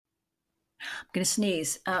I'm going to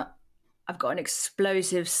sneeze. I've got an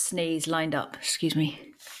explosive sneeze lined up. Excuse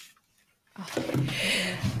me.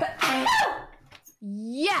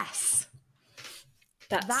 Yes!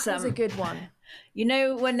 That was a good one. You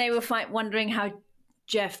know when they were wondering how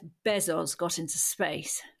Jeff Bezos got into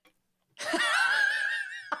space?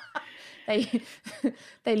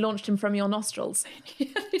 They launched him from your nostrils.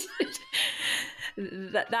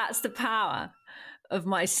 That's the power of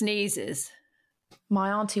my sneezes.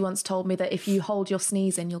 My auntie once told me that if you hold your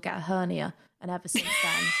sneeze in, you'll get a hernia. And ever since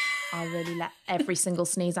then, I really let every single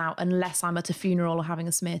sneeze out unless I'm at a funeral or having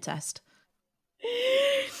a smear test.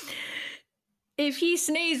 If you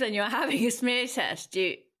sneeze when you're having a smear test,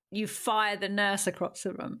 you fire the nurse across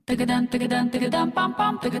the room.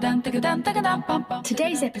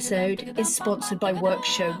 Today's episode is sponsored by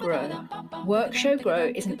Workshow Grow. Workshow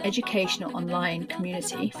Grow is an educational online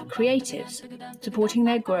community for creatives, supporting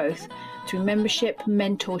their growth through membership,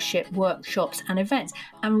 mentorship, workshops and events.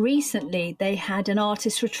 And recently they had an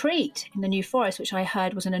artist retreat in the New Forest, which I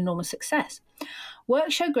heard was an enormous success.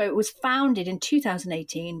 Workshow Grow was founded in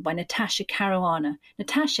 2018 by Natasha Caruana.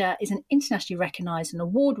 Natasha is an internationally recognised and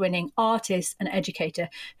award-winning artist and educator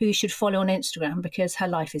who you should follow on Instagram because her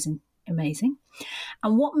life is amazing.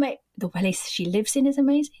 And the place she lives in is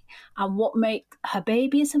amazing. And what makes her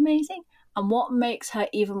baby is amazing. And what makes her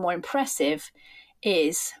even more impressive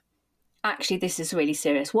is... Actually, this is really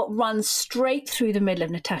serious. What runs straight through the middle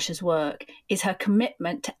of Natasha's work is her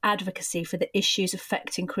commitment to advocacy for the issues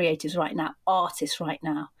affecting creatives right now, artists right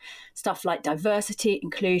now. Stuff like diversity,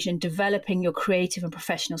 inclusion, developing your creative and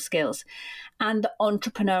professional skills, and the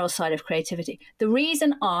entrepreneurial side of creativity. The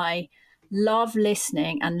reason I love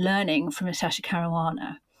listening and learning from Natasha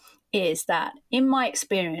Caruana is that, in my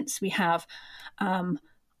experience, we have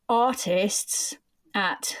artists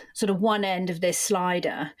at sort of one end of this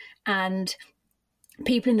slider and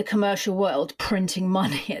people in the commercial world printing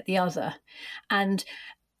money at the other. And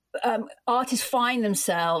artists find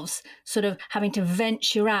themselves sort of having to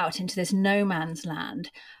venture out into this no man's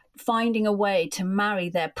land, finding a way to marry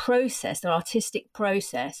their process, their artistic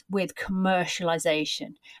process, with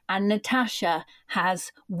commercialization. And Natasha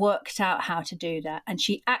has worked out how to do that. And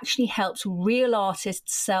she actually helps real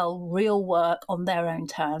artists sell real work on their own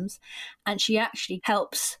terms. And she actually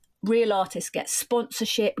helps real artists get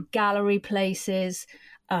sponsorship, gallery places,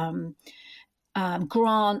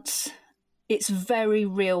 grants. It's very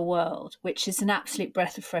real world, which is an absolute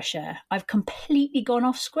breath of fresh air. I've completely gone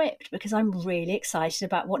off script because I'm really excited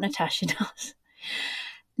about what Natasha does.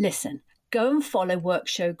 Listen, go and follow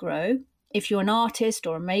Workshow Grow. If you're an artist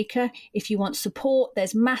or a maker, if you want support,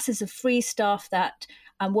 there's masses of free stuff that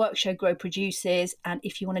Workshow Grow produces. And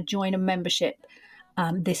if you want to join a membership,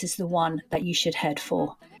 this is the one that you should head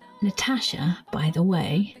for. Natasha, by the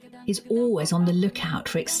way, is always on the lookout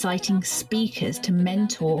for exciting speakers to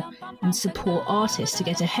mentor and support artists to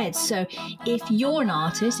get ahead. So if you're an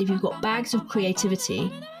artist, if you've got bags of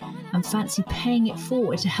creativity and fancy paying it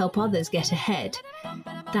forward to help others get ahead,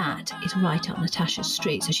 that is right up Natasha's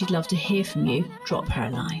street. So she'd love to hear from you. Drop her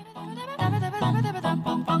a line.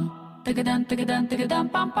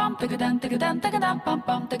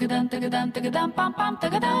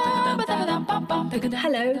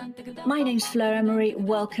 Hello, my name's Fleur Emery.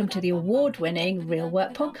 Welcome to the award-winning Real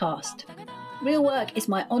Work podcast. Real Work is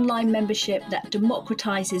my online membership that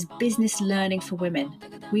democratizes business learning for women.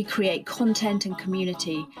 We create content and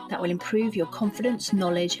community that will improve your confidence,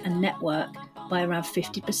 knowledge, and network by around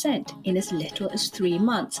 50% in as little as 3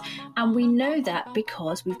 months. And we know that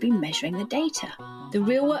because we've been measuring the data. The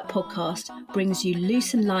Real Work podcast brings you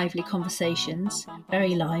loose and lively conversations,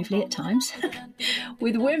 very lively at times,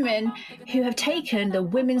 with women who have taken the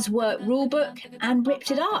Women's Work rulebook and ripped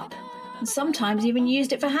it up, and sometimes even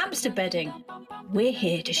used it for hamster bedding. We're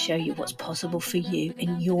here to show you what's possible for you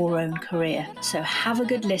in your own career. So have a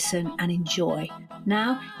good listen and enjoy.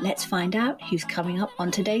 Now, let's find out who's coming up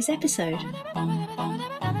on today's episode.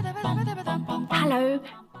 Hello.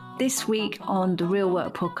 This week on the Real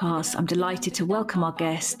Work podcast, I'm delighted to welcome our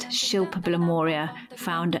guest, Shilpa Bilamoria,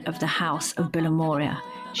 founder of the House of Bilamoria.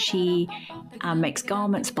 She makes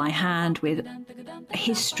garments by hand with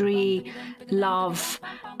history, love,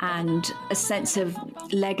 and a sense of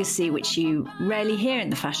legacy, which you rarely hear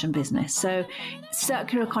in the fashion business. So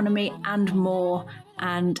circular economy and more,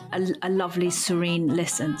 and a lovely, serene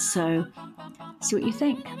listen. So see what you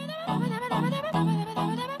think.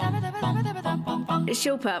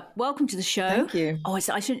 Shilpa, welcome to the show. Thank you. Oh,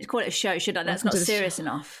 I shouldn't call it a show, should I? That's not serious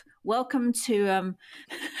enough. Welcome to,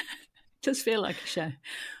 does feel like a show.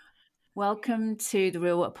 Welcome to the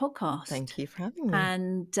Real Work podcast. Thank you for having me.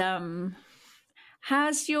 And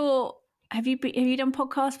how's your have you done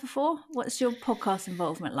podcasts before? What's your podcast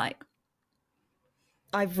involvement like?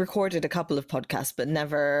 I've recorded a couple of podcasts, but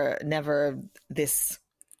never this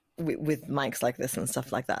with mics like this and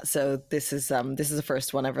stuff like that. So this is the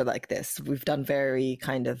first one ever like this. We've done very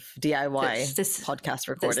kind of DIY podcast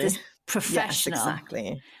recording. This professional. Yes,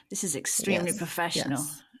 exactly. This is extremely professional.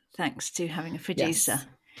 Yes. Thanks to having a producer.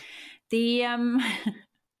 Yes.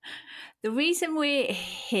 The reason we're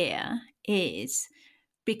here is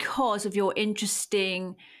because of your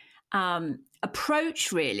interesting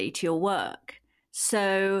approach, really, to your work.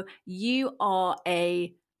 So you are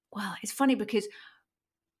it's funny because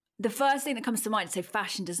the first thing that comes to mind is say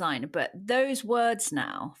fashion designer, but those words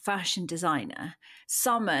now, fashion designer,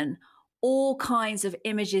 summon all kinds of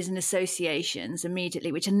images and associations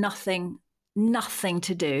immediately, which are nothing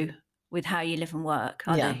to do with how you live and work,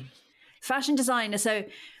 are they? Fashion designer, so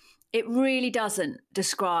it really doesn't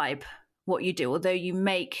describe what you do, although you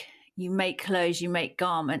make clothes, you make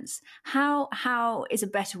garments. How is a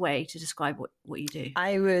better way to describe what you do?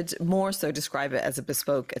 I would more so describe it as a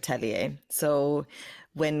bespoke atelier. So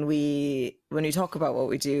when we talk about what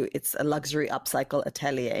we do, it's a luxury upcycle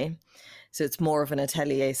atelier. So it's more of an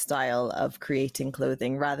atelier style of creating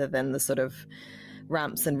clothing rather than the sort of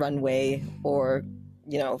ramps and runway or,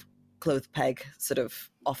 clothes peg, sort of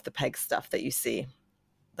off the peg stuff that you see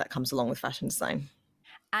that comes along with fashion design.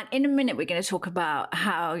 And in a minute, we're going to talk about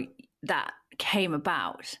how that came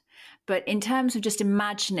about. But in terms of just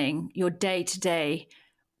imagining your day-to-day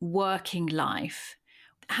working life,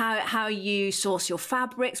 how you source your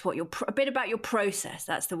fabrics, a bit about your process.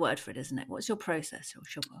 That's the word for it, isn't it? What's your process?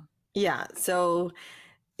 Yeah. So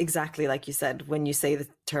exactly like you said, when you say the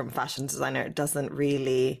term fashion designer, it doesn't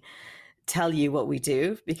really tell you what we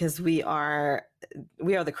do, because we are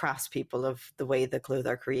the craftspeople of the way the clothes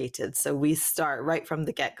are created. So we start right from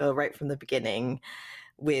the get-go, right from the beginning,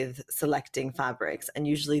 with selecting fabrics. And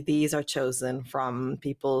usually these are chosen from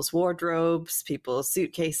people's wardrobes, people's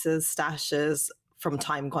suitcases, stashes from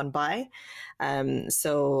time gone by.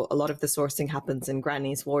 So a lot of the sourcing happens in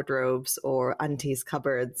granny's wardrobes or auntie's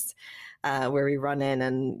cupboards, where we run in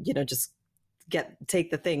and, just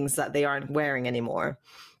take the things that they aren't wearing anymore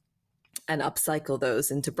and upcycle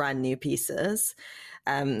those into brand new pieces.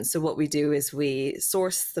 So what we do is we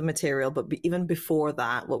source the material, but even before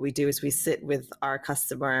that, what we do is we sit with our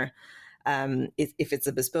customer. If it's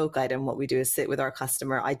a bespoke item, what we do is sit with our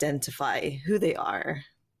customer, identify who they are,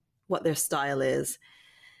 what their style is,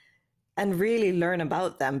 and really learn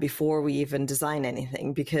about them before we even design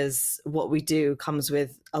anything, because what we do comes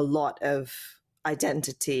with a lot of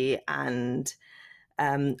identity and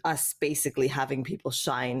us basically having people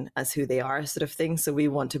shine as who they are, sort of thing. So we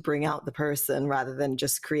want to bring out the person rather than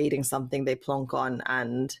just creating something they plonk on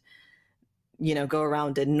and, go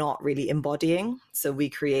around and not really embodying. So we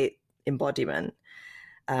create embodiment.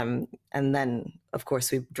 And then, of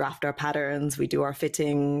course, we draft our patterns, we do our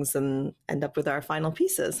fittings and end up with our final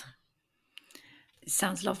pieces. It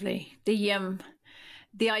sounds lovely. The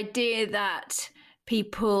idea that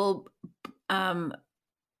people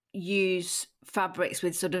use fabrics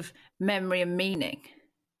with sort of memory and meaning,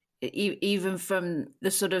 even from the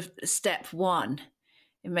sort of step one,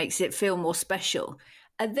 it makes it feel more special.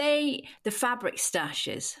 Are they the fabric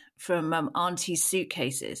stashes from auntie's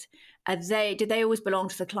suitcases? Did they always belong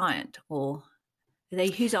to the client, or are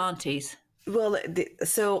they whose aunties? Well,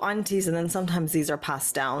 so aunties, and then sometimes these are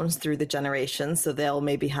passed down through the generations. So they'll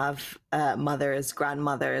maybe have mothers,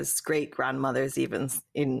 grandmothers, great grandmothers, even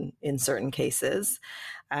in certain cases,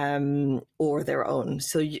 or their own.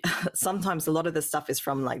 So sometimes a lot of the stuff is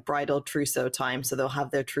from like bridal trousseau time. So they'll have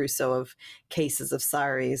their trousseau of cases of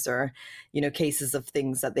saris or, cases of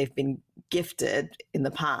things that they've been gifted in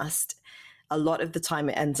the past. A lot of the time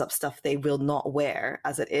it ends up stuff they will not wear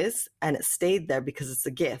as it is, and it stayed there because it's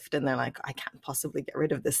a gift, and they're like, I can't possibly get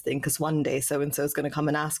rid of this thing because one day so and so is going to come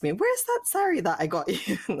and ask me, where's that sari that I got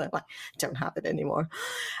you? And they're like, don't have it anymore.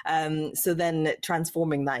 So then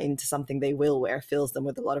transforming that into something they will wear fills them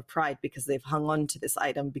with a lot of pride, because they've hung on to this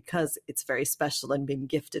item because it's very special and been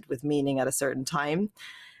gifted with meaning at a certain time,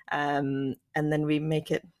 and then we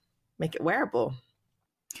make it wearable.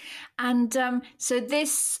 And so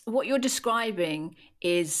what you're describing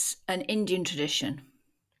is an Indian tradition.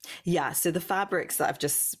 Yeah, so the fabrics that I've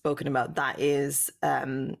just spoken about, that is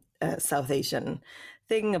a South Asian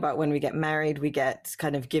thing. About when we get married, we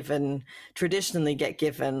traditionally get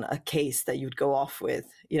given a case that you'd go off with,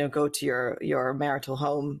 go to your marital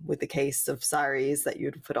home with the case of saris that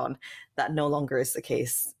you'd put on. That no longer is the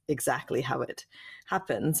case exactly how it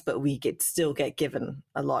happens, but we still get given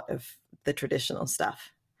a lot of the traditional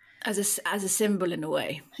stuff. as a symbol in a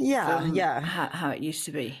way. Yeah, How it used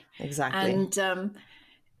to be. Exactly. And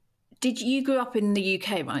you grew up in the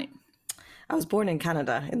UK, right? I was born in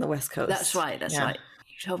Canada in the West Coast. That's right.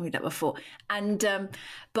 You told me that before. And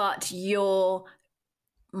but your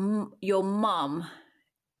mum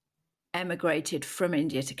emigrated from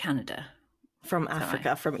India to Canada. From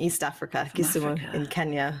Africa, from East Africa, Kisumu in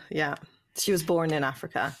Kenya. Yeah. She was born in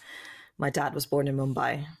Africa. My dad was born in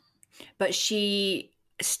Mumbai. But she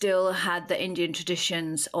still had the Indian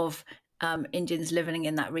traditions of Indians living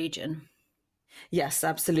in that region. Yes,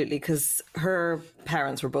 absolutely. Because her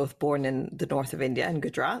parents were both born in the north of India, in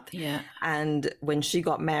Gujarat. Yeah. And when she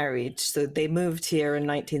got married, so they moved here in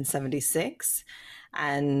 1976.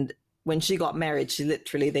 And when she got married,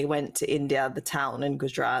 they went to India, the town in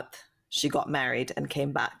Gujarat. She got married and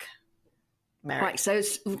came back married. Right. So,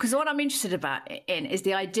 because what I'm interested in is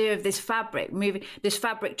the idea of this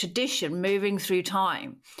fabric tradition moving through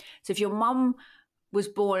time. So if your mum was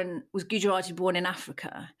Gujarati, born in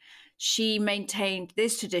Africa, she maintained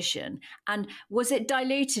this tradition. And was it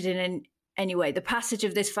diluted in any way? The passage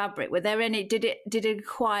of this fabric, did it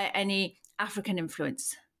acquire any African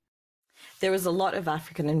influence? There was a lot of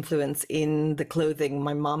African influence in the clothing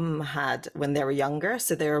my mum had when they were younger.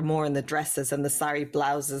 So they were more in the dresses and the sari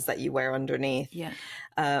blouses that you wear underneath. Yeah.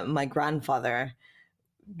 My grandfather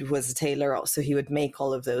was a tailor, so he would make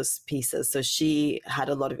all of those pieces. So she had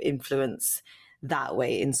a lot of influence that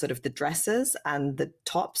way in sort of the dresses and the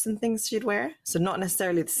tops and things she'd wear. So not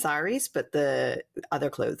necessarily the saris, but the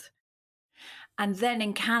other clothes. And then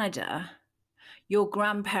in Canada, your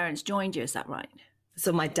grandparents joined you, is that right?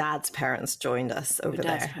 So my dad's parents joined us over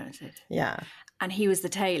there. Dad's parents did. Yeah. And he was the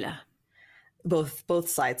tailor? Both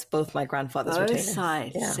sides. Both my grandfathers were tailors. Both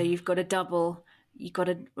sides. Yeah. So you've got a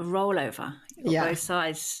rollover. Both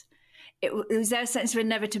sides. Was there a sense of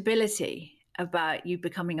inevitability about you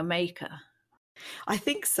becoming a maker? I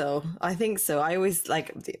think so. I always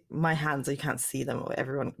my hands, you can't see them,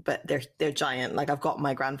 everyone, but they're giant. Like I've got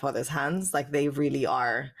my grandfather's hands, like they really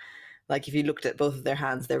are. Like if you looked at both of their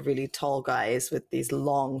hands, they're really tall guys with these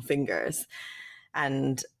long fingers.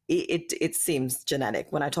 And it seems genetic.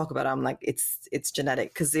 When I talk about it, I'm like, it's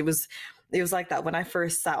genetic, because it was like that when I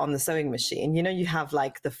first sat on the sewing machine. You know, you have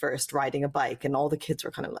like the first riding a bike and all the kids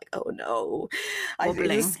were kind of like, oh no,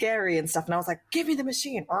 it was scary and stuff. And I was like, give me the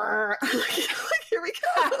machine. Here we go.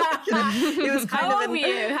 It was How old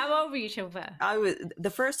were you, Shilpa? The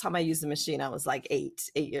first time I used the machine, I was like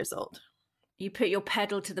 8 years old. You put your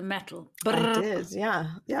pedal to the metal. I did, yeah.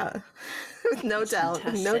 No doubt.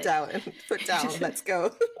 Put down, let's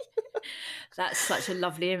go. That's such a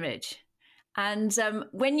lovely image. And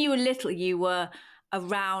when you were little, you were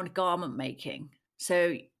around garment making.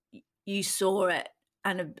 So you saw it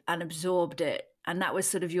and absorbed it. And that was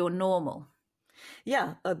sort of your normal.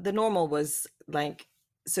 Yeah, the normal was like,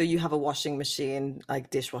 so you have a washing machine,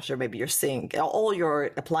 like dishwasher, maybe your sink, all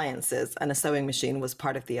your appliances, and a sewing machine was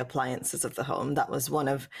part of the appliances of the home. That was one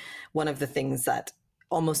of the things that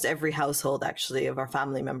almost every household, actually, of our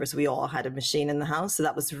family members, we all had a machine in the house. So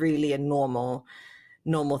that was really a normal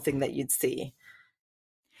thing that you'd see.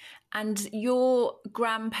 And your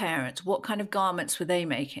grandparents, what kind of garments were they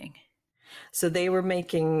making? So they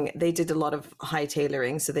did a lot of high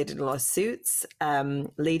tailoring. So they did a lot of suits,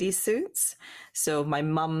 ladies' suits. So my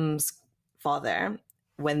mum's father,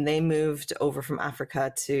 when they moved over from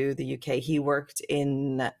Africa to the UK, he worked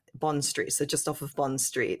in Bond Street, so just off of Bond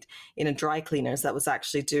Street, in a dry cleaners that was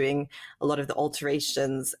actually doing a lot of the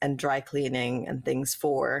alterations and dry cleaning and things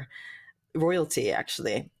for royalty,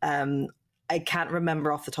 actually. I can't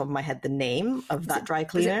remember off the top of my head the name of that dry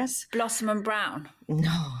cleaners. Blossom and Brown?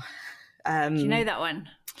 No. Do you know that one?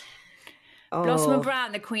 Blossom and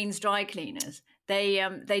Brown, the Queen's dry cleaners.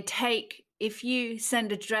 They take, if you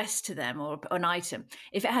send a dress to them or an item,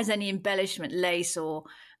 if it has any embellishment, lace or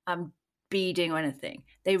beading or anything,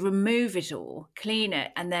 they remove it all, clean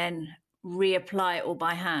it, and then reapply it all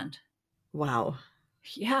by hand. Wow.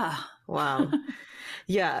 Yeah. Wow.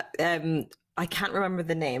 Yeah. I can't remember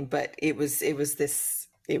the name, but it was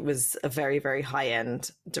a very, very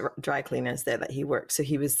high-end dry cleaners there that he worked. So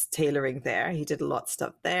he was tailoring there. He did a lot of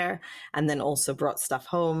stuff there, and then also brought stuff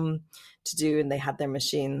home to do, and they had their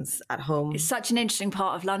machines at home. It's such an interesting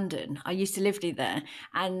part of London. I used to live there,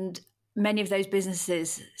 and many of those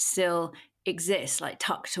businesses still exist, like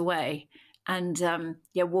tucked away. And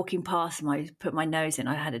walking past them, I put my nose in.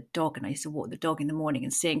 I had a dog, and I used to walk the dog in the morning,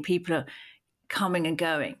 and seeing people coming and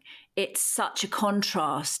going. It's such a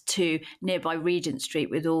contrast to nearby Regent Street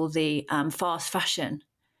with all the fast fashion.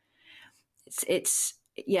 It's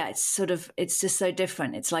just so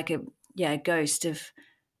different. It's like a ghost of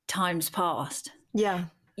times past. Yeah.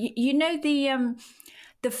 You know,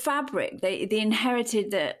 the fabric, they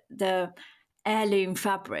inherited the heirloom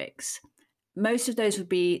fabrics. Most of those would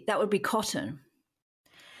be cotton.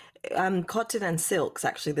 Cotton and silks,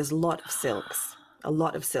 actually. There's a lot of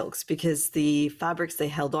silks, because the fabrics they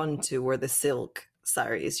held on to were the silk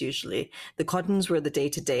saris usually. The cottons were the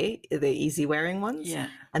day-to-day, the easy wearing ones. Yeah.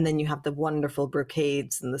 And then you have the wonderful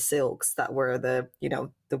brocades and the silks that were the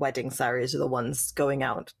wedding saris, or the ones going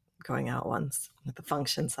out ones, the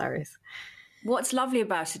function saris. What's lovely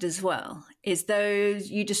about it as well is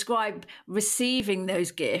you describe receiving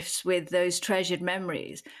those gifts with those treasured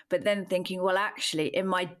memories, but then thinking, well, actually, in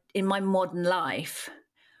my modern life,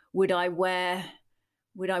 would I wear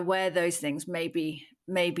those things?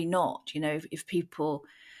 Maybe not. You know, if people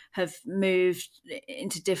have moved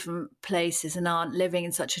into different places and aren't living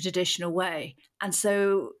in such a traditional way, and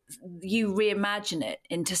so you reimagine it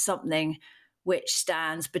into something which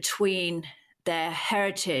stands between their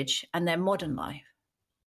heritage and their modern life.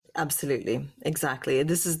 Absolutely, exactly.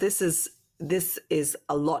 This is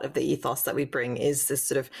a lot of the ethos that we bring, is this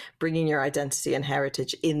sort of bringing your identity and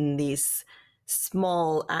heritage in these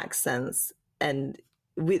small accents and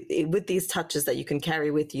with these touches that you can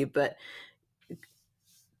carry with you, but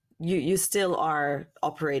you still are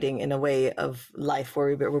operating in a way of life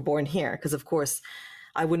where we were born here. Because of course,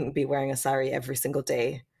 I wouldn't be wearing a sari every single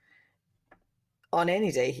day on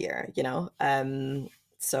any day here, you know.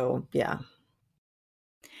 So yeah.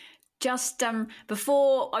 Just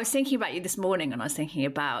before, I was thinking about you this morning, and I was thinking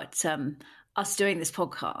about us doing this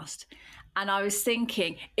podcast, and I was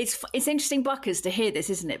thinking it's interesting, Buckers, to hear this,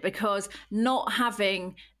 isn't it? Because not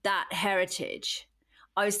having that heritage,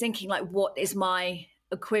 I was thinking, like, what is my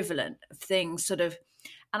equivalent of things, sort of,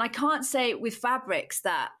 and I can't say with fabrics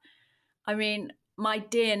that, I mean, my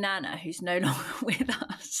dear Nana, who's no longer with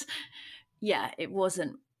us, yeah, it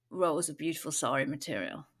wasn't rolls of beautiful sari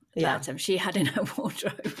material. Yeah. That she had in her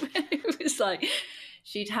wardrobe. It was like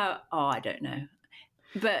she'd have, I don't know.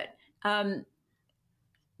 But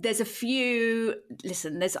there's a few,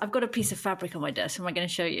 listen, I've got a piece of fabric on my desk. Am I going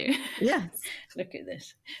to show you? Yes. Look at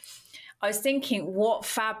this. I was thinking, what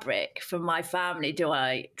fabric from my family do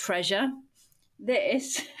I treasure?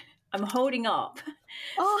 This, I'm holding up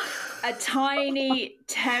a tiny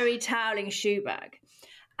terry toweling shoe bag.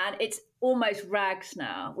 And it's almost rags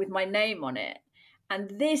now with my name on it. And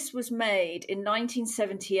this was made in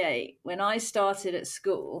 1978 when I started at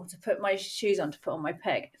school to put my shoes on, to put on my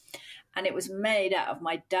peg. And it was made out of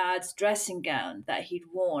my dad's dressing gown that he'd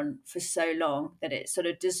worn for so long that it sort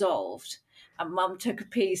of dissolved. And Mum took a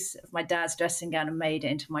piece of my dad's dressing gown and made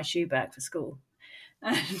it into my shoe bag for school.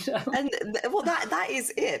 And well, that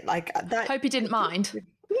is it. Like that. Hope he didn't mind.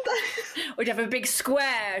 We'd have a big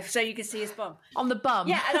square so you could see his bum. On the bum.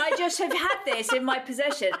 Yeah, and I just have had this in my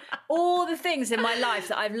possession. All the things in my life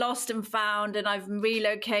that I've lost and found, and I've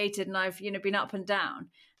relocated, and I've, been up and down.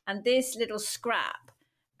 And this little scrap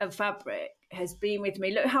of fabric has been with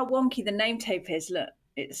me. Look how wonky the name tape is. Look,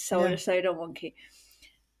 it's sewed on wonky.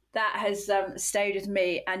 That has stayed with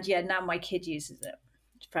me, and now my kid uses it.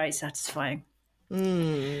 It's very satisfying.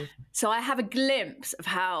 So I have a glimpse of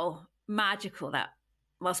how magical that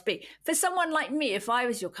must be. For someone like me, if I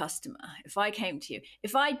was your customer, if I came to you,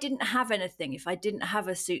 if I didn't have anything, if I didn't have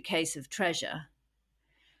a suitcase of treasure,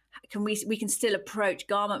 we can still approach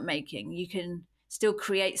garment making. You can still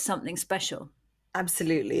create something special.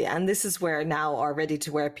 Absolutely. And this is where now our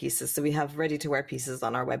ready-to-wear pieces, so we have ready-to-wear pieces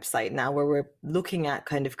on our website now, where we're looking at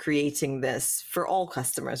kind of creating this for all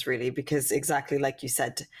customers, really, because exactly like you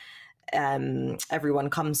said,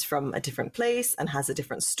 everyone comes from a different place and has a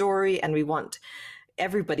different story, and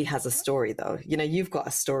everybody has a story, though. You've got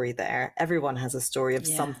a story there. Everyone has a story of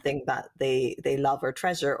something that they love or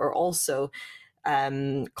treasure, or also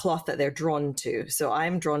cloth that they're drawn to. So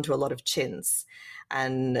I'm drawn to a lot of chintz,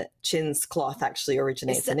 and chintz cloth actually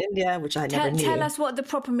originates in India, which I never knew. Tell us what the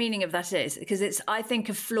proper meaning of that is, because I think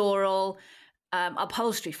of floral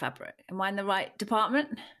upholstery fabric. Am I in the right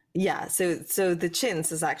department? Yeah. So the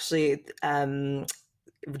chintz is actually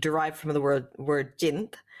derived from the word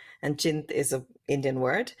jint. And jint is an Indian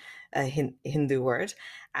word, a Hindu word,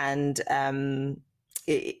 and the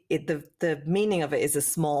meaning of it is a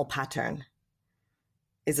small pattern.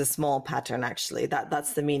 Actually.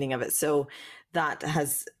 That's the meaning of it. So that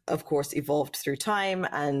has, of course, evolved through time,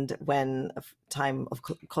 and when time of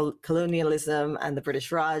colonialism and the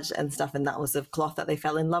British Raj and stuff, and that was a cloth that they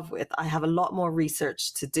fell in love with. I have a lot more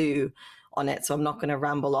research to do on it, so I'm not going to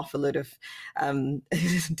ramble off a load of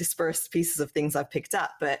dispersed pieces of things I've picked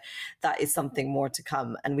up, but that is something more to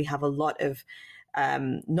come. And we have a lot of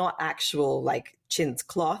not actual like chintz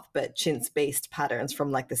cloth, but chintz based patterns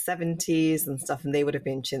from like the 70s and stuff. And they would have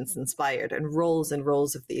been chintz inspired, and rolls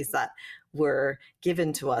of these that were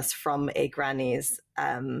given to us from a granny's,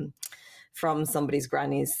 from somebody's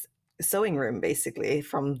granny's sewing room, basically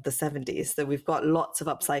from the 70s. So we've got lots of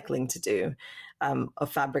upcycling to do,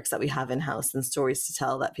 of fabrics that we have in house and stories to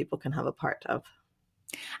tell that people can have a part of.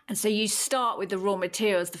 And so you start with the raw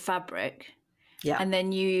materials, the fabric. Yeah. And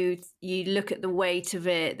then you look at the weight of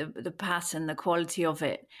it, the pattern, the quality of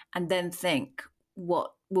it, and then think,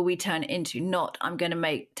 what will we turn it into? Not, I'm going to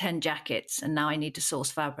make 10 jackets and now I need to source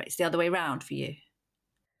fabric. It's the other way around for you.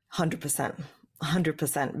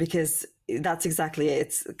 100%, because that's exactly it.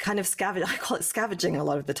 It's kind of I call it scavenging a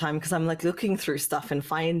lot of the time, because I'm like looking through stuff and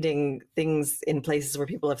finding things in places where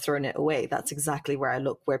people have thrown it away. That's exactly where I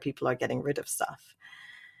look, where people are getting rid of stuff,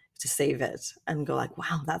 to save it and go like,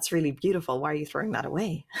 wow, that's really beautiful. Why are you throwing that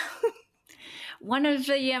away? One of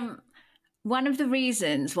the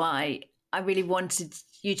reasons why I really wanted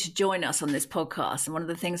you to join us on this podcast, and one of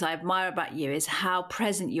the things I admire about you, is how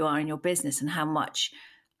present you are in your business and how much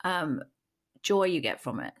joy you get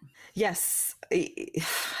from it. Yes, it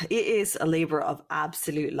is a labor of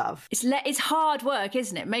absolute love. It's hard work,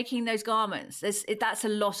 isn't it? Making those garments, that's a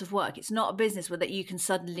lot of work. It's not a business that you can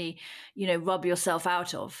suddenly, rub yourself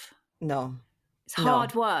out of. No. It's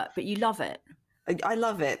hard work, but you love it. I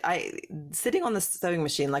love it. Sitting on the sewing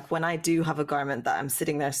machine, like when I do have a garment that I'm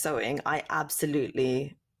sitting there sewing, I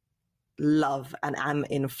absolutely love and am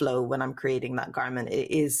in flow when I'm creating that garment.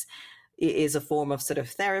 It is a form of sort of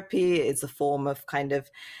therapy. It's a form of kind of,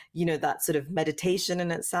 that sort of meditation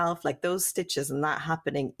in itself. Like those stitches and that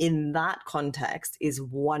happening in that context is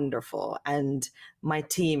wonderful. And my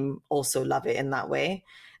team also love it in that way.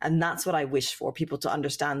 And that's what I wish for people to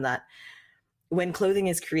understand, that when clothing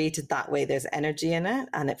is created that way, there's energy in it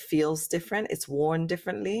and it feels different. It's worn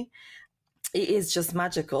differently. It is just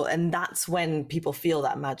magical. And that's when people feel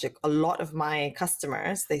that magic. A lot of my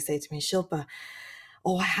customers, they say to me, Shilpa,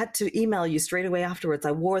 oh, I had to email you straight away afterwards.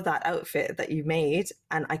 I wore that outfit that you made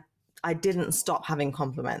and I didn't stop having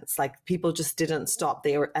compliments. Like people just didn't stop.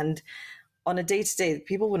 And on a day-to-day,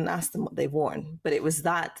 people wouldn't ask them what they've worn, but it was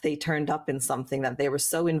that they turned up in something that they were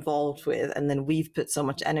so involved with. And then we've put so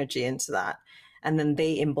much energy into that. And then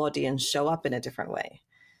they embody and show up in a different way.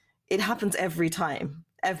 It happens every time.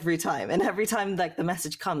 And every time like the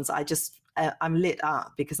message comes, I'm lit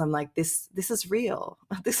up, because I'm like, this is real.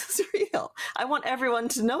 This is real. I want everyone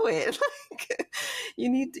to know it. Like, you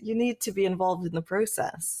need to be involved in the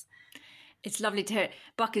process. It's lovely to hear it.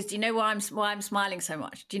 Buckers, do you know why I'm smiling so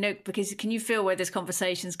much? Do you know, because can you feel where this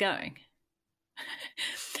conversation's going?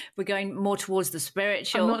 We're going more towards the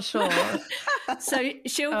spiritual. I'm not sure. So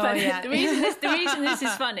Shilpa, the reason this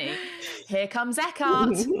is funny. Here comes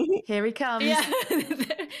Eckhart. Here he comes. Yeah.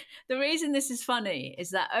 The reason this is funny is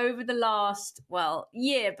that over the last,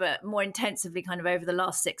 year, but more intensively kind of over the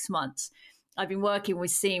last 6 months, I've been working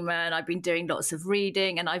with Seema and I've been doing lots of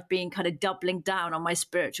reading, and I've been kind of doubling down on my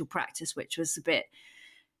spiritual practice, which was a bit,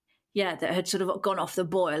 that had sort of gone off the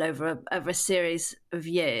boil over a series of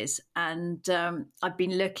years. And I've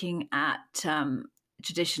been looking at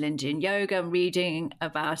traditional Indian yoga and reading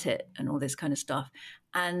about it and all this kind of stuff.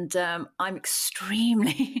 And I'm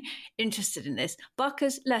extremely interested in this.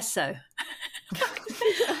 Buckers, less so.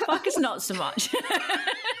 Buckers, not so much.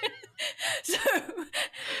 So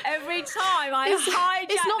every time I hijack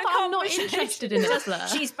it's not the that I'm not interested in it, Fleur.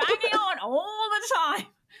 She's banging on all the time.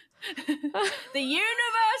 The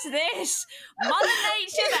universe this, Mother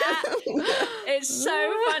Nature that. It's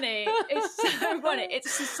so funny.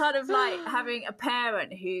 It's just sort of like having a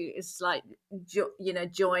parent who is like,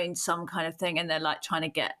 joined some kind of thing and they're like trying to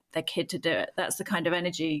get their kid to do it. That's the kind of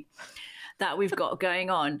energy that we've got going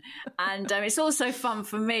on. And it's also fun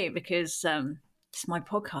for me because it's my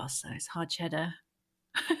podcast, so it's hard cheddar.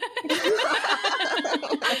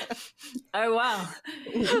 Oh wow!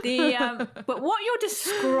 But what you're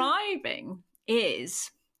describing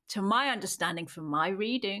is, to my understanding, from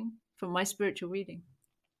my spiritual reading.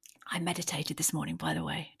 I meditated this morning, by the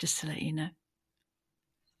way, just to let you know.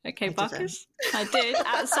 Okay, Buckers, I did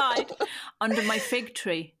outside under my fig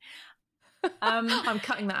tree. I'm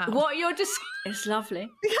cutting that out. What you're it's lovely.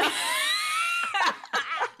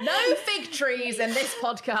 No fig trees in this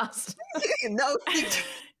podcast. No fig trees.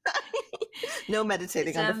 No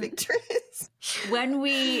meditating under fig trees. When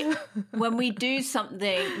we do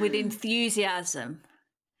something with enthusiasm,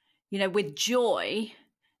 with joy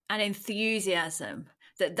and enthusiasm,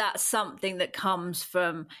 that's something that comes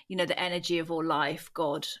from, the energy of all life,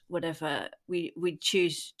 God, whatever we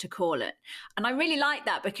choose to call it. And I really like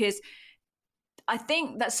that, because I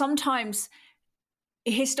think that sometimes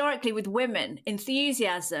historically with women,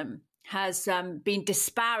 enthusiasm has been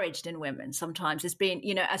disparaged in women sometimes as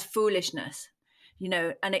being, as foolishness,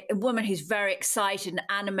 and a woman who's very excited and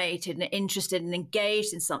animated and interested and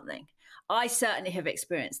engaged in something. I certainly have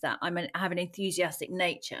experienced that. I have an enthusiastic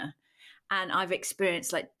nature, and I've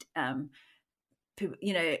experienced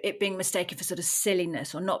it being mistaken for sort of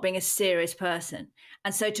silliness or not being a serious person.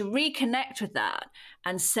 And so to reconnect with that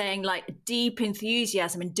and saying like deep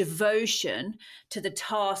enthusiasm and devotion to the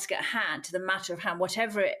task at hand, to the matter of hand,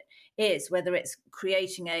 whatever it is, whether it's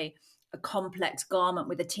creating a complex garment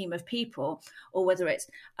with a team of people, or whether it's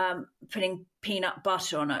putting peanut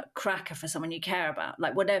butter on a cracker for someone you care about,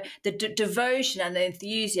 like whatever, the devotion and the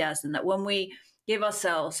enthusiasm, that when we give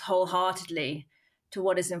ourselves wholeheartedly to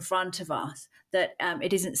what is in front of us, that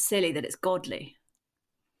it isn't silly, that it's godly.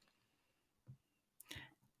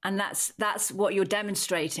 And that's what you're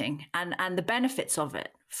demonstrating, and the benefits of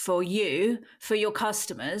it for you, for your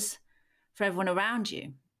customers, for everyone around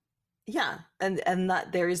you. Yeah, and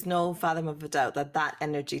that there is no fathom of a doubt that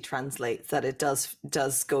energy translates, that it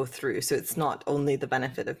does go through. So it's not only the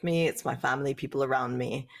benefit of me, it's my family, people around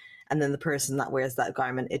me, and then the person that wears that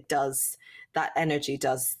garment. That energy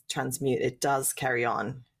does transmute. It does carry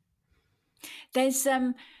on. There's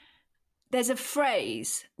a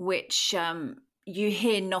phrase which you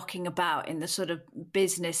hear knocking about in the sort of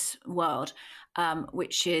business world,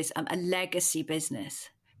 which is a legacy business.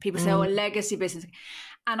 People say, "Oh, a legacy business,"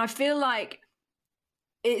 and I feel like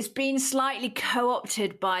it's been slightly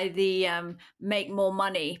co-opted by the make more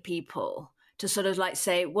money people to sort of like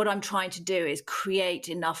say, what I'm trying to do is create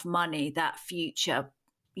enough money that future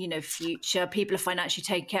people are financially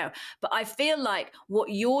taken care of. But I feel like what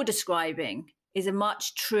you're describing is a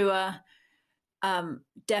much truer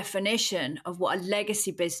definition of what a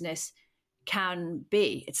legacy business can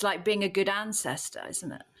be. It's like being a good ancestor,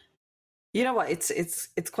 isn't it? You know what?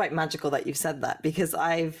 It's quite magical that you've said that, because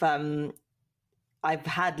I've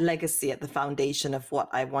had legacy at the foundation of what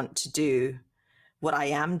I want to do, what I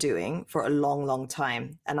am doing for a long, long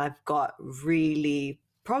time, and I've got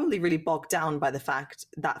probably really bogged down by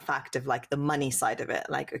that fact of like the money side of it.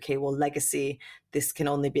 Like, okay, well, legacy, this can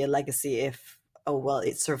only be a legacy if,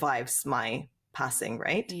 it survives my passing,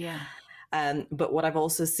 right? Yeah. But what I've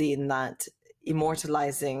also seen, that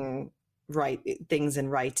immortalizing things in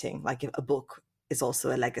writing, like a book, is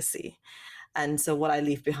also a legacy. And so what I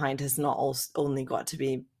leave behind has not only got to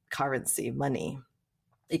be currency, money.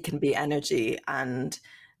 It can be energy and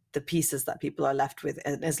the pieces that people are left with.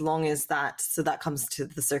 And as long as that comes to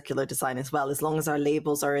the circular design as well, as long as our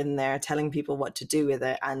labels are in there telling people what to do with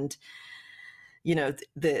it, and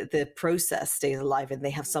the process stays alive and they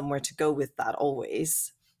have somewhere to go with that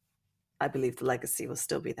always, I believe the legacy will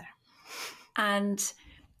still be there. And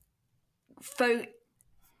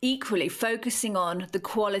equally focusing on the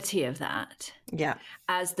quality of that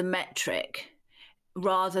as the metric,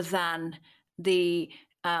 rather than the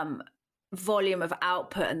volume of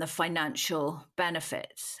output and the financial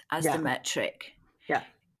benefits as the metric,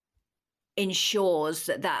 ensures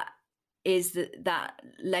that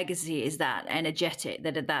legacy is that energetic,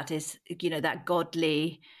 that is, that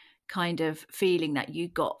godly kind of feeling that you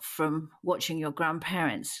got from watching your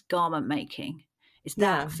grandparents garment making. It's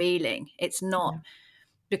that feeling. It's not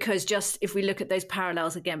because, just if we look at those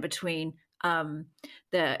parallels again between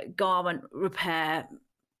the garment repair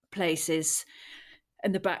places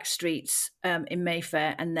and the back streets in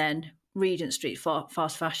Mayfair, and then Regent Street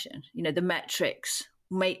fast fashion, the metrics,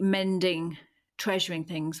 mending, treasuring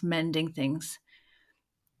things, mending things.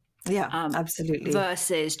 Yeah, absolutely.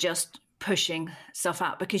 Versus just pushing stuff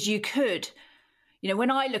out. Because you could, when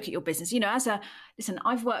I look at your business,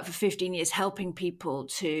 I've worked for 15 years helping people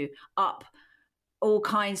to up all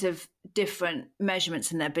kinds of different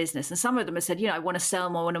measurements in their business. And some of them have said, I want to sell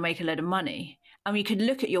more, I want to make a load of money. And you could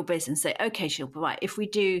look at your business and say, okay, Shilpa, right, if we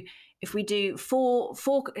do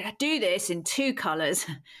do this in 2 colors,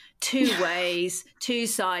 2 ways, 2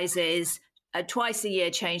 sizes, twice a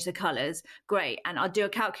year, change the colors, great. And I'll do a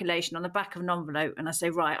calculation on the back of an envelope and I say,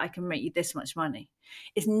 right, I can make you this much money.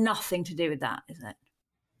 It's nothing to do with that, is it?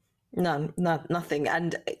 None, nothing.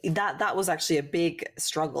 And that was actually a big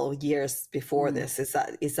struggle years before this, is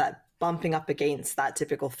that bumping up against that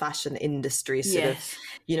typical fashion industry sort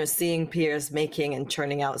of, seeing peers making and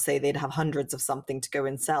churning out, say they'd have hundreds of something to go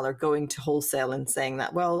and sell, or going to wholesale and saying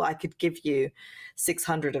that, well, I could give you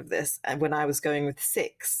 600 of this. And when I was going with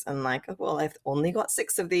 6, and like, well, I've only got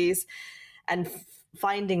 6 of these. And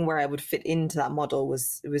finding where I would fit into that model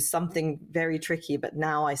was something very tricky, but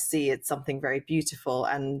now I see it's something very beautiful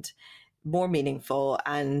and more meaningful,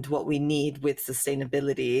 and what we need with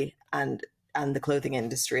sustainability and and the clothing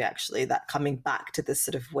industry, actually, that coming back to this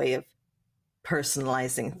sort of way of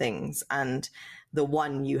personalizing things, and the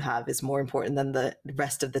one you have is more important than the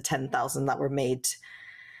rest of the 10,000 that were made,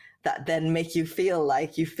 that then make you feel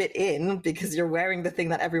like you fit in because you're wearing the thing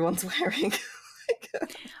that everyone's wearing.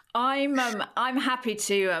 I'm happy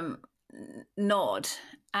to nod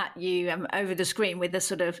at you over the screen with a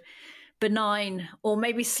sort of benign or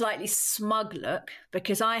maybe slightly smug look,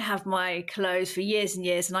 because I have my clothes for years and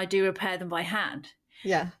years and I do repair them by hand.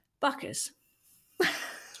 Yeah. Buckers,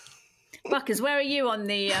 where are you on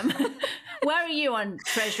the where are you on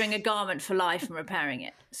treasuring a garment for life and repairing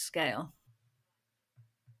it scale?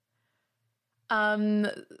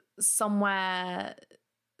 Somewhere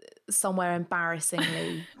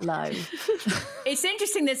embarrassingly low. It's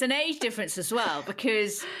interesting, there's an age difference as well,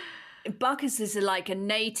 because Buckers is like a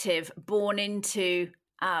native born into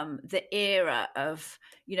the era of,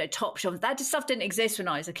 Topshop. That stuff didn't exist when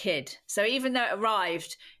I was a kid. So even though it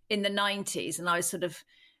arrived in the 90s, and I was sort of,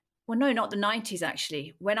 well, no, not the 90s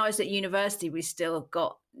actually. When I was at university, we still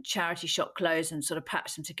got charity shop clothes and sort of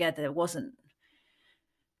patched them together. It wasn't.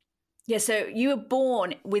 Yeah, so you were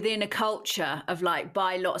born within a culture of like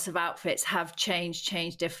buy lots of outfits, have change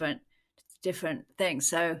different things.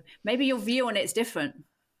 So maybe your view on it's different.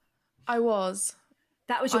 That was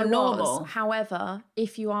your normal. However,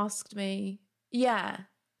 if you asked me,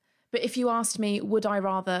 but if you asked me, would I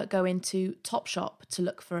rather go into Topshop to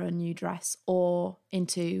look for a new dress or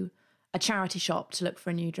into a charity shop to look for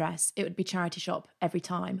a new dress, it would be charity shop every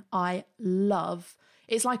time.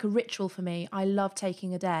 It's like a ritual for me. I love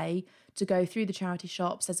taking a day to go through the charity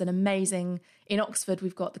shops. There's an amazing, in Oxford,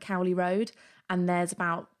 we've got the Cowley Road, and there's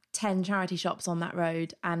about 10 charity shops on that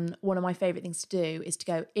road. And one of my favourite things to do is to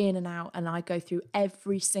go in and out, and I go through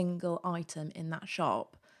every single item in that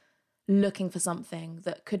shop, looking for something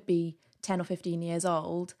that could be 10 or 15 years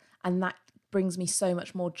old. And that brings me so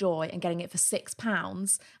much more joy, and getting it for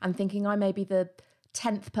 £6 and thinking I may be the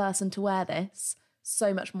 10th person to wear this.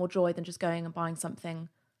 So much more joy than just going and buying something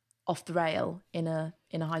off the rail in a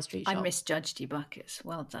high street shop. I misjudged you, Buckers.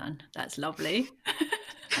 Well done. That's lovely.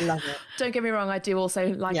 Love it. Don't get me wrong, I do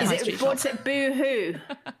also like a high street shop. What's it, boo-hoo?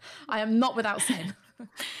 I am not without sin.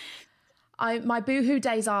 My boo-hoo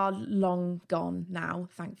days are long gone now,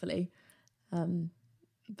 thankfully.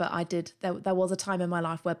 But I did. There was a time in my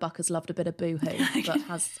life where Buckers loved a bit of boo-hoo, but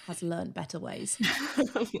has learned better ways.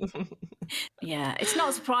 Yeah, it's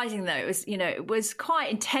not surprising though. It was quite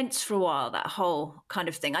intense for a while, that whole kind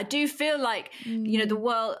of thing. I do feel like the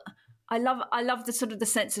world. I love the sort of the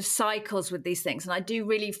sense of cycles with these things, and I do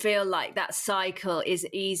really feel like that cycle is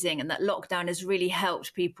easing, and that lockdown has really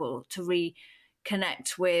helped people to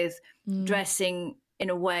reconnect with dressing in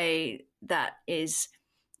a way that is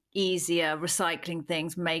easier, recycling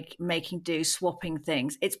things, making do, swapping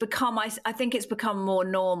things. It's become, I think it's become more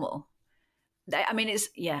normal. I mean,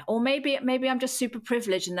 or maybe I'm just super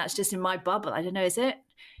privileged and that's just in my bubble. I don't know. Is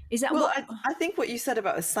that well, I think what you said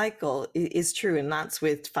about a cycle is true, and that's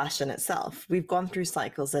with fashion itself. We've gone through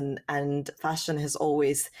cycles, and fashion has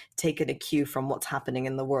always taken a cue from what's happening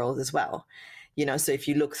in the world as well. So if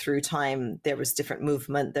you look through time, there was different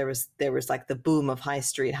movement. There was like the boom of high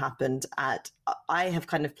street happened I have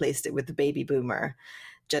kind of placed it with the baby boomer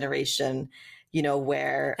generation,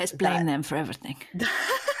 where let's blame them for everything.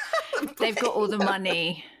 They've got all the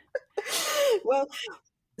money. Well,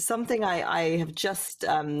 something I have just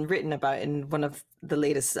written about in one of the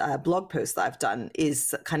latest blog posts that I've done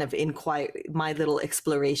is kind of my little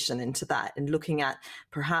exploration into that, and looking at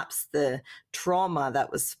perhaps the trauma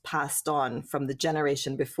that was passed on from the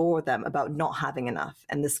generation before them about not having enough,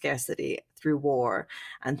 and the scarcity through war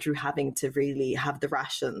and through having to really have the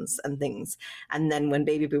rations and things. And then when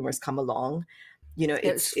baby boomers come along,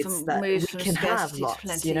 it's that we can have lots,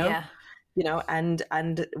 plenty,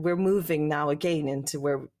 and we're moving now again into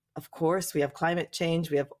where, of course, we have climate change,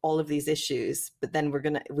 we have all of these issues, but then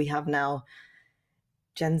we have now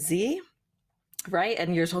Gen Z, right?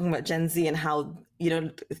 And you're talking about Gen Z and how,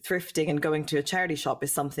 thrifting and going to a charity shop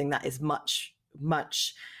is something that is much,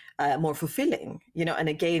 much more fulfilling, and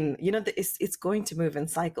again, it's going to move in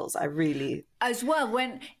cycles. I really as well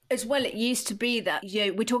it used to be that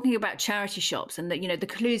we're talking about charity shops, and that the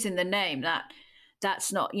clues in the name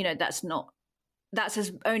that's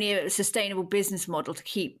only a sustainable business model to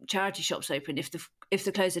keep charity shops open if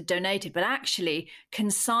the clothes are donated. But actually,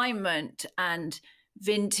 consignment and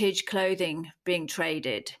vintage clothing being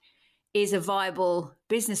traded is a viable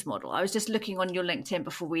business model. I was just looking on your LinkedIn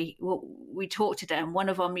before we talked today, and one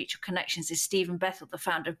of our mutual connections is Stephen Bethel, the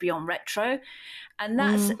founder of Beyond Retro, and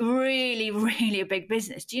that's really, really a big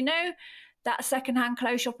business. Do you know that secondhand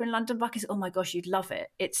clothes shop in London, Buckers, oh my gosh, you'd love it.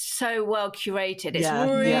 It's so well curated. It's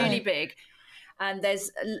really big. And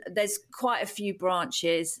there's quite a few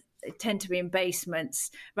branches. They tend to be in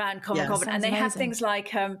basements around Covent Garden. And they have things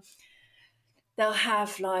like, they'll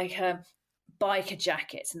have like biker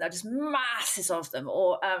jackets, and they're just masses of them,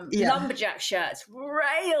 or lumberjack shirts,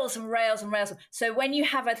 rails and rails and rails. So when you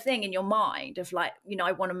have a thing in your mind of like, you know,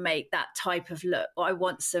 I want to make that type of look, or I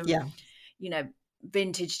want some, you know,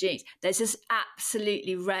 vintage jeans, there's just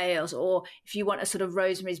absolutely rails. Or if you want a sort of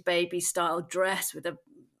Rosemary's Baby style dress with a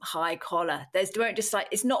high collar, don't just like,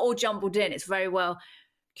 it's not all jumbled in, it's very well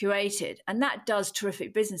curated, and that does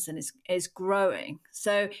terrific business and is growing.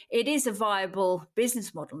 So it is a viable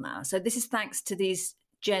business model now. So this is thanks to these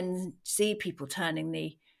Gen Z people turning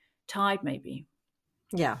the tide, maybe.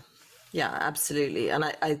 Yeah, absolutely. And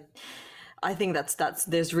I think that's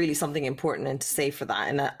there's really something important and to say for that.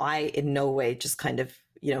 And I in no way just kind of,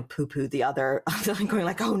 you know, poo-poo the other, going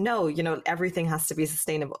like, oh no, you know, everything has to be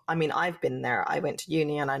sustainable. I mean, I've been there. I went to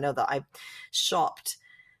uni, and I know that I shopped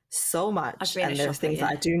so much, and there's things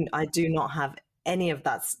that I do not have any of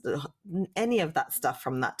that stuff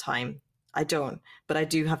from that time. I don't, but I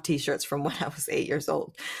do have T-shirts from when I was 8 years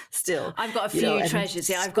old. Still, I've got a few treasures.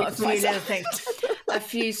 Yeah, I've got a few little things, a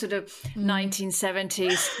few sort of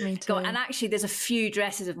 1970s. And actually, there's a few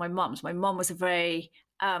dresses of my mum's. My mum was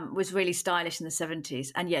was really stylish in the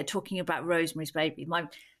 70s. And yeah, talking about Rosemary's Baby, my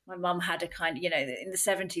mum had a kind of, you know, in the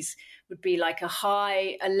 70s would be like a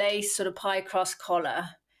lace sort of pie crust collar,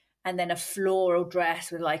 and then a floral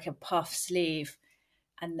dress with like a puff sleeve,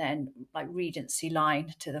 and then like Regency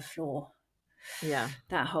line to the floor. Yeah.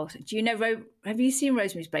 That whole thing. Do you know, have you seen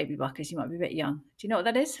Rosemary's Baby, Buckers? You might be a bit young. Do you know what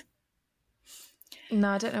that is? No,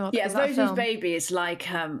 I don't know. Yeah, Rosemary's Baby is like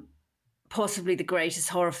possibly the greatest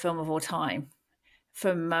horror film of all time,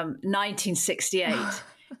 from 1968.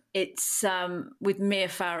 It's with Mia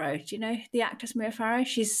Farrow. Do you know the actress Mia Farrow?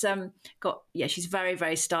 She's she's very,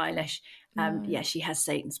 very stylish. Yeah, she has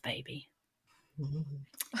Satan's baby.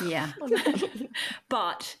 Yeah.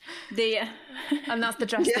 But and that's the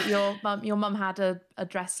dress that your mum had a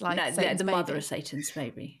dress like Satan's the baby. Mother of Satan's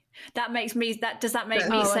baby. Does that make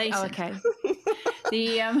me Satan? Oh, okay.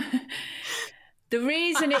 The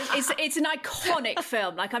reason it's an iconic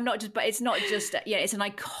film. Like it's not just it's an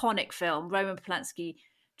iconic film. Roman Polanski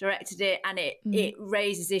directed it, and it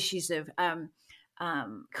raises issues of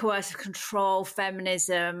coercive control,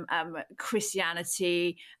 feminism,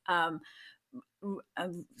 Christianity,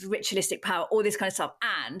 ritualistic power, all this kind of stuff.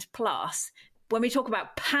 And plus, when we talk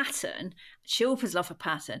about pattern, Shilpa's love for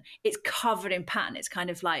pattern, it's covered in pattern. It's kind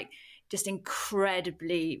of like just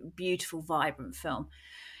incredibly beautiful, vibrant film.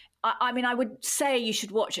 I mean, I would say you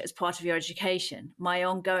should watch it as part of your education. My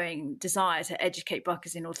ongoing desire to educate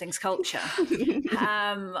Buckers in all things culture.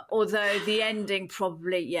 Although the ending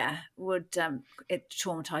probably, would it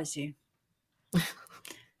traumatise you.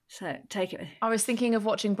 So take it. I was thinking of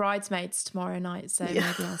watching Bridesmaids tomorrow night, so maybe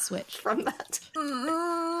I'll switch from that.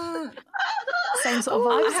 Same sort of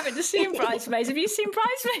vibe. I haven't seen Bridesmaids. Have you seen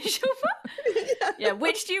Bridesmaids, Shilpa? Yeah.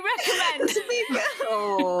 Which do you recommend?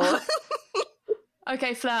 Oh.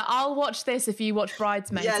 Okay, Fleur, I'll watch this if you watch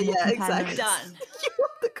Bridesmaids. Yeah, exactly. Done. You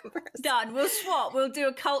want the comparison. Done. We'll swap. We'll do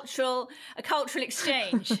a cultural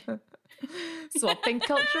exchange. Swapping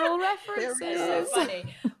cultural references. So funny.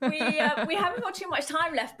 We haven't got too much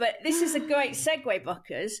time left, but this is a great segue,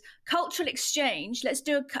 Buckers. Cultural exchange. Let's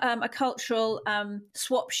do a cultural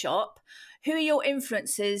swap shop. Who are your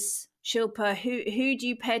influences, Shilpa? Who do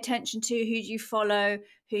you pay attention to? Who do you follow?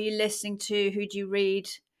 Who are you listening to? Who do you read?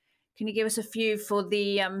 Can you give us a few for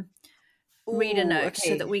the reader notes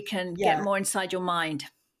so that we can get more inside your mind?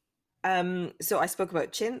 So I spoke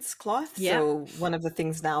about chintz cloth. Yeah. So one of the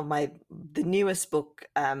things now, the newest book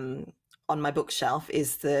on my bookshelf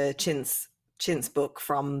is the chintz book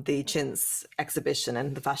from the Chintz exhibition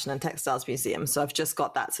in the Fashion and Textiles Museum. So I've just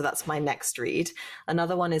got that. So that's my next read.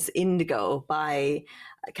 Another one is Indigo by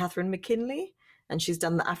Catherine McKinley. And she's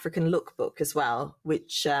done the African Look book as well,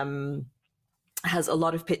 which has a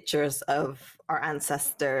lot of pictures of our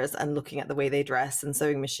ancestors and looking at the way they dress and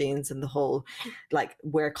sewing machines and the whole, like,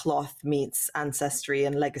 where cloth meets ancestry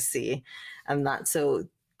and legacy and that. So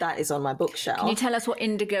that is on my bookshelf. Can you tell us what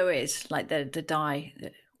indigo is, like the dye,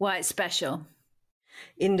 why it's special?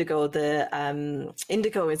 Indigo,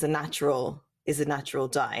 indigo is a natural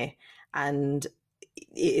dye, and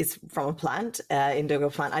it is from a plant, indigo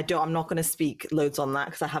plant. I'm not going to speak loads on that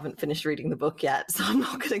because I haven't finished reading the book yet, so I'm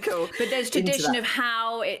not going to go. But there's tradition of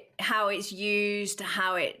how it's used,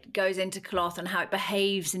 how it goes into cloth, and how it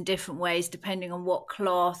behaves in different ways depending on what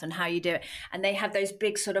cloth and how you do it. And they have those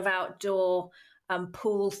big sort of outdoor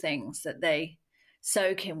pool things that they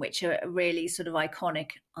soak in, which are really sort of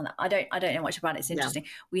iconic. I don't know much about it. It's interesting.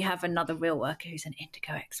 We have another real worker who's an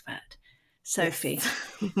indigo expert, Sophie.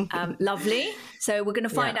 Yes. Lovely. So we're going to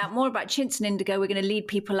find out more about chintz and indigo. We're going to lead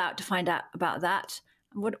people out to find out about that.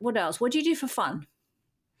 What else? What do you do for fun?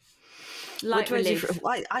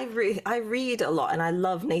 I read a lot, and I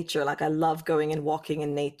love nature. Like, I love going and walking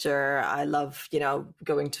in nature. I love,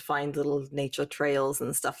 going to find little nature trails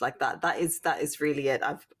and stuff like that. That is really it.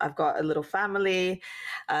 I've got a little family,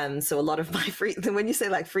 so a lot of my when you say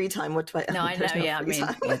like free time, what do I? No, I know.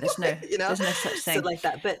 There's no, there's no such thing. So like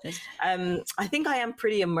that. But I think I am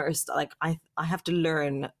pretty immersed. Like I have to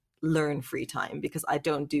learn free time, because I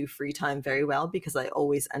don't do free time very well, because I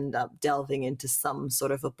always end up delving into some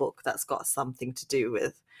sort of a book that's got something to do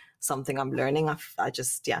with something I'm learning.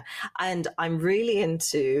 And I'm really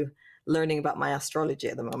into learning about my astrology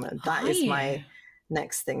at the moment. That is my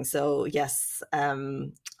next thing. So yes,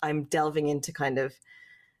 I'm delving into kind of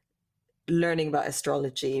learning about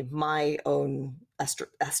astrology, my own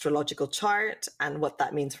astrological chart, and what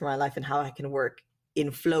that means for my life, and how I can work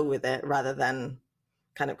in flow with it, rather than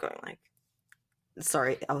kind of going like,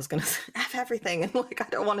 sorry, I was going to F everything, and like, I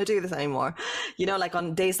don't want to do this anymore. Like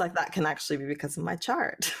on days like that can actually be because of my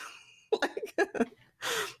chart.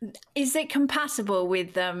 Is it compatible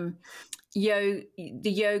with the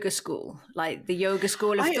yoga school, like the yoga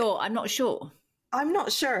school of thought? I'm not sure. I'm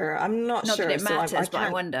not sure. Not sure. That it matters, so I but I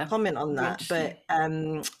wonder. Comment on that. But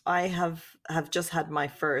I have just had my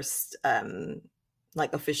first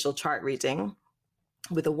official chart reading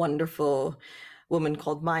with a wonderful woman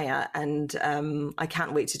called Maya, and I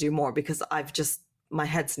can't wait to do more, because my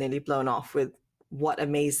head's nearly blown off with what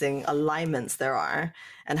amazing alignments there are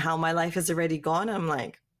and how my life has already gone. I'm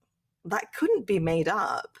like, that couldn't be made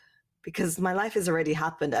up, because my life has already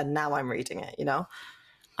happened, and now I'm reading it,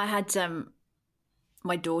 I had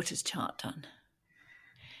my daughter's chart done,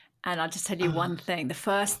 and I'll just tell you one thing. The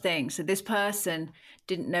first thing, so this person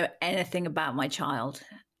didn't know anything about my child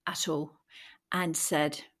at all, and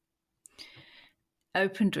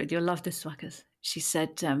opened with, you'll love this, Swackers. She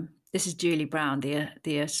said, this is Julie Brown,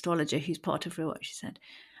 the astrologer who's part of Real Work. She said,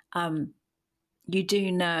 you do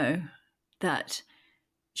know that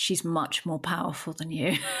she's much more powerful than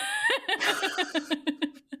you.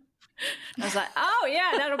 I was like, oh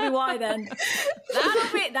yeah, that'll be why then.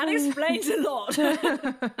 That explains a lot.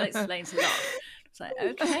 That explains a lot. It's like,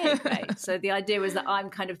 okay, great. So the idea was that I'm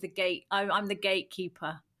kind of I'm the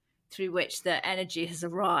gatekeeper through which the energy has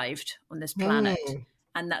arrived on this planet.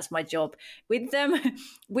 And that's my job. With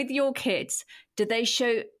your kids, do they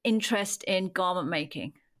show interest in garment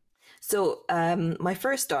making? So my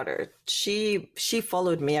first daughter, she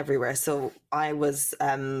followed me everywhere. So I was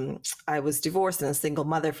divorced and a single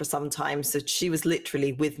mother for some time. So she was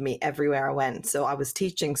literally with me everywhere I went. So I was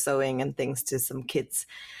teaching sewing and things to some kids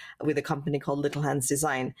with a company called Little Hands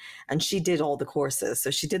Design, and she did all the courses.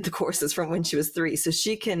 So she did the courses from when she was 3. So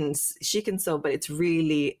she can sew, but it's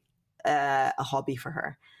really a hobby for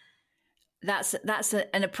her. That's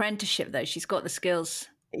an apprenticeship though. She's got the skills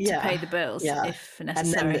to pay the bills if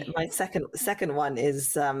necessary. And then my second one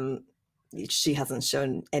is she hasn't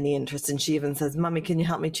shown any interest, and she even says, "Mummy, can you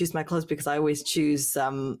help me choose my clothes? Because I always choose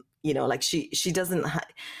like she hasn't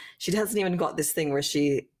even got this thing where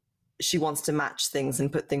she wants to match things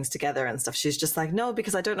and put things together and stuff. She's just like, no,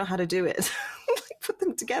 because I don't know how to do it. Put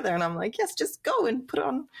them together. And I'm like, yes, just go and put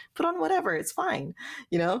on whatever. It's fine,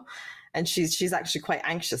 And she's actually quite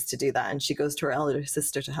anxious to do that. And she goes to her elder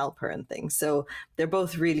sister to help her and things. So they're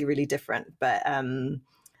both really, really different. But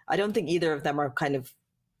I don't think either of them are kind of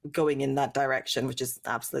going in that direction, which is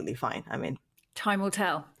absolutely fine. I mean, time will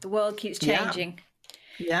tell. The world keeps changing.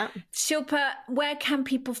 Yeah. Shilpa, where can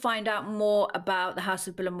people find out more about the House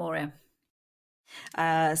of Bilimoria?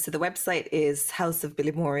 So the website is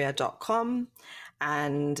houseofbilimoria.com,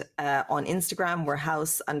 and on Instagram we're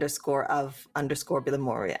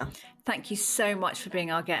house_of_Bilimoria. Thank you so much for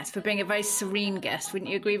being our guest, for being a very serene guest.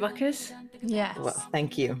 Wouldn't you agree, Ruckus? Yes. Well,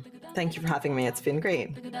 thank you. Thank you for having me. It's been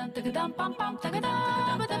great.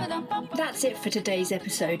 That's it for today's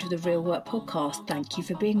episode of the Real Work Podcast. Thank you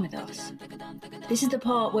for being with us. This is the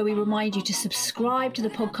part where we remind you to subscribe to the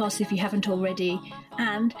podcast if you haven't already,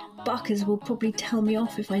 and Buckers will probably tell me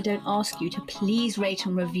off if I don't ask you to please rate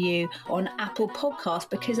and review on Apple Podcasts,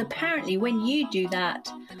 because apparently when you do that,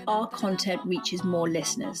 our content reaches more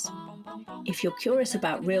listeners. If you're curious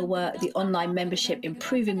about Real Work, the online membership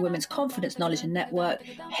improving women's confidence, knowledge and network,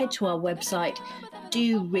 head to our website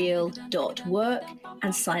doreal.work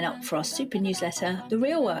and sign up for our super newsletter, The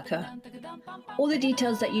Real Worker. All the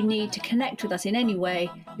details that you need to connect with us in any way,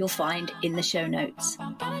 you'll find in the show notes.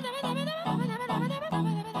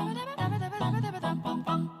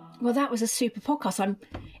 Well, that was a super podcast.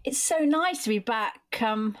 It's so nice to be back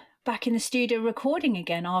in the studio recording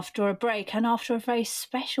again after a break, and after a very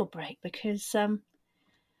special break, because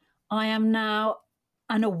I am now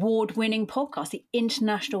an award-winning podcast, the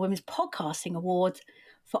International Women's Podcasting Awards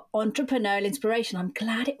for Entrepreneurial Inspiration. I'm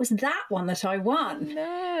glad it was that one that I won.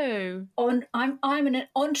 No. I'm an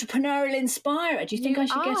entrepreneurial inspirer. Do you think I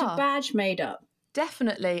should get a badge made up?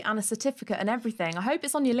 Definitely, and a certificate and everything. I hope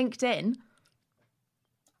it's on your LinkedIn.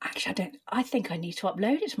 Actually, I think I need to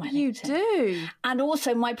upload it to my LinkedIn. You do. And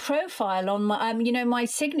also my profile on my, my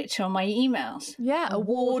signature on my emails. Yeah,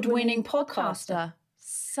 award-winning podcaster.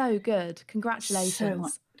 So good. Congratulations. So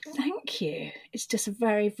much. Thank you. It's just a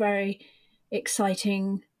very, very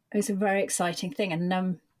exciting thing. And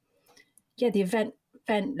the event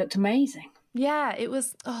looked amazing. Yeah, it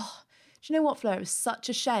was. Do you know what, Fleur? It was such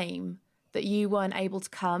a shame that you weren't able to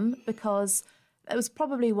come, because it was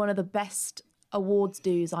probably one of the best awards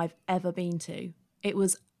dues I've ever been to. It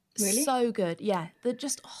was so good. Yeah,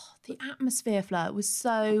 the atmosphere, Fleur, was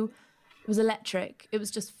electric. It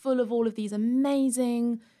was just full of all of these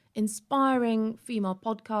amazing, inspiring female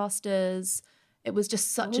podcasters. It was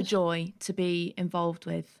just such a joy to be involved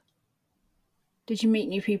with. Did you meet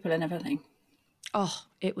new people and everything? Oh,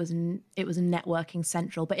 it was networking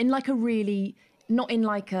central, but in like a really, not in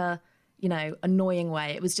like a, annoying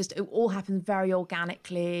way. It was just, it all happened very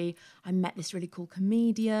organically. I met this really cool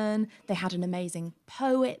comedian. They had an amazing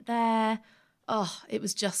poet there. Oh, it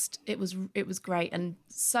was great. And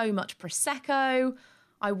so much Prosecco.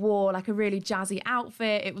 I wore like a really jazzy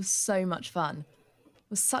outfit. It was so much fun.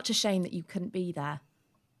 It was such a shame that you couldn't be there.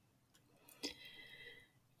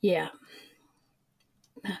 Yeah.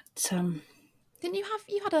 Didn't you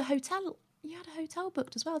had a hotel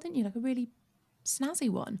booked as well, didn't you? Like a really snazzy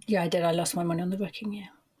one. Yeah, I did. I lost my money on the booking, yeah.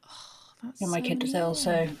 That's my kid was ill,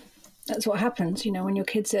 so that's what happens. When your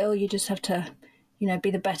kid's ill, you just have to, be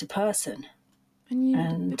the better person. And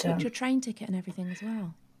you booked your train ticket and everything as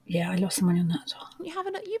well. Yeah, I lost some money on that as well. You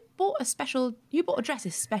bought a dress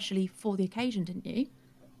especially for the occasion, didn't you?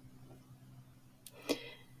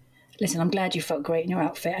 Listen, I'm glad you felt great in your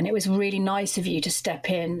outfit, and it was really nice of you to step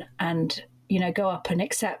in and, go up and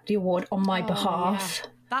accept the award on my behalf. Yeah.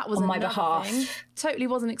 That was on my behalf. Thing. Totally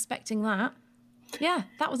wasn't expecting that. Yeah,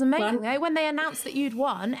 that was amazing. When they announced that you'd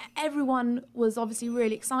won, everyone was obviously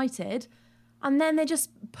really excited, and then they just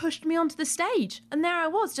pushed me onto the stage, and there I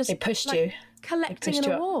was, just collecting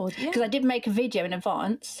an award. Because I did make a video in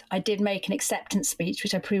advance. I did make an acceptance speech,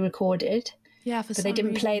 which I pre-recorded. Yeah, but they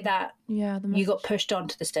didn't play that. Yeah, you got pushed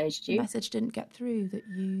onto the stage, did you? The message didn't get through that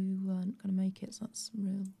you weren't going to make it, so that's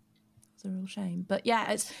a real shame. But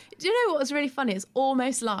yeah, do you know what was really funny? It's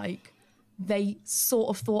almost like they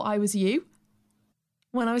sort of thought I was you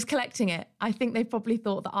when I was collecting it. I think they probably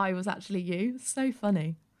thought that I was actually you. It's so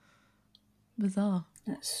funny. Bizarre.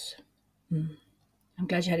 I'm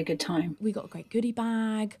glad you had a good time. We got a great goodie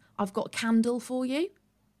bag. I've got a candle for you.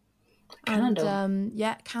 Candle? And,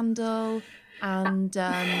 candle. And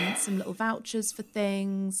some little vouchers for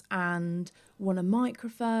things, and won a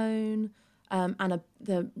microphone, and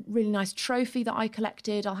the really nice trophy that I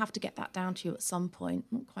collected. I'll have to get that down to you at some point.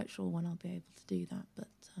 Not quite sure when I'll be able to do that, but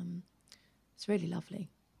it's really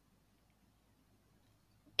lovely.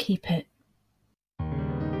 Keep it.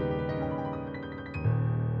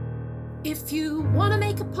 If you want to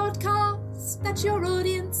make a podcast that your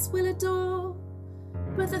audience will adore,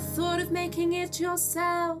 but the thought of making it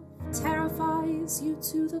yourself terrifies you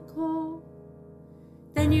to the core,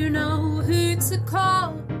 then you know who to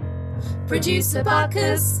call. Producer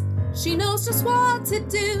Bacchus, she knows just what to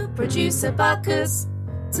do. Producer Bacchus,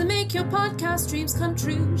 to make your podcast dreams come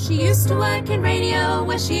true. She used to work in radio,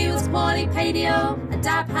 where she was poorly paid, a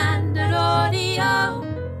dab hand at audio.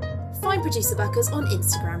 Find Producer Bacchus on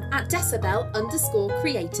Instagram at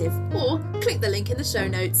decibel_creative, or click the link in the show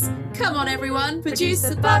notes. Come on everyone,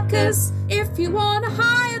 Producer Bacchus. If you want to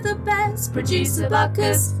hire the best, Producer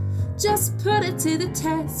Bacchus, just put it to the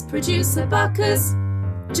test. Producer Bacchus,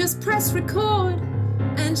 just press record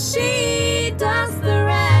and she does the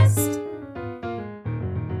rest.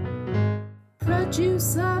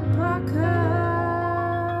 Producer Bacchus.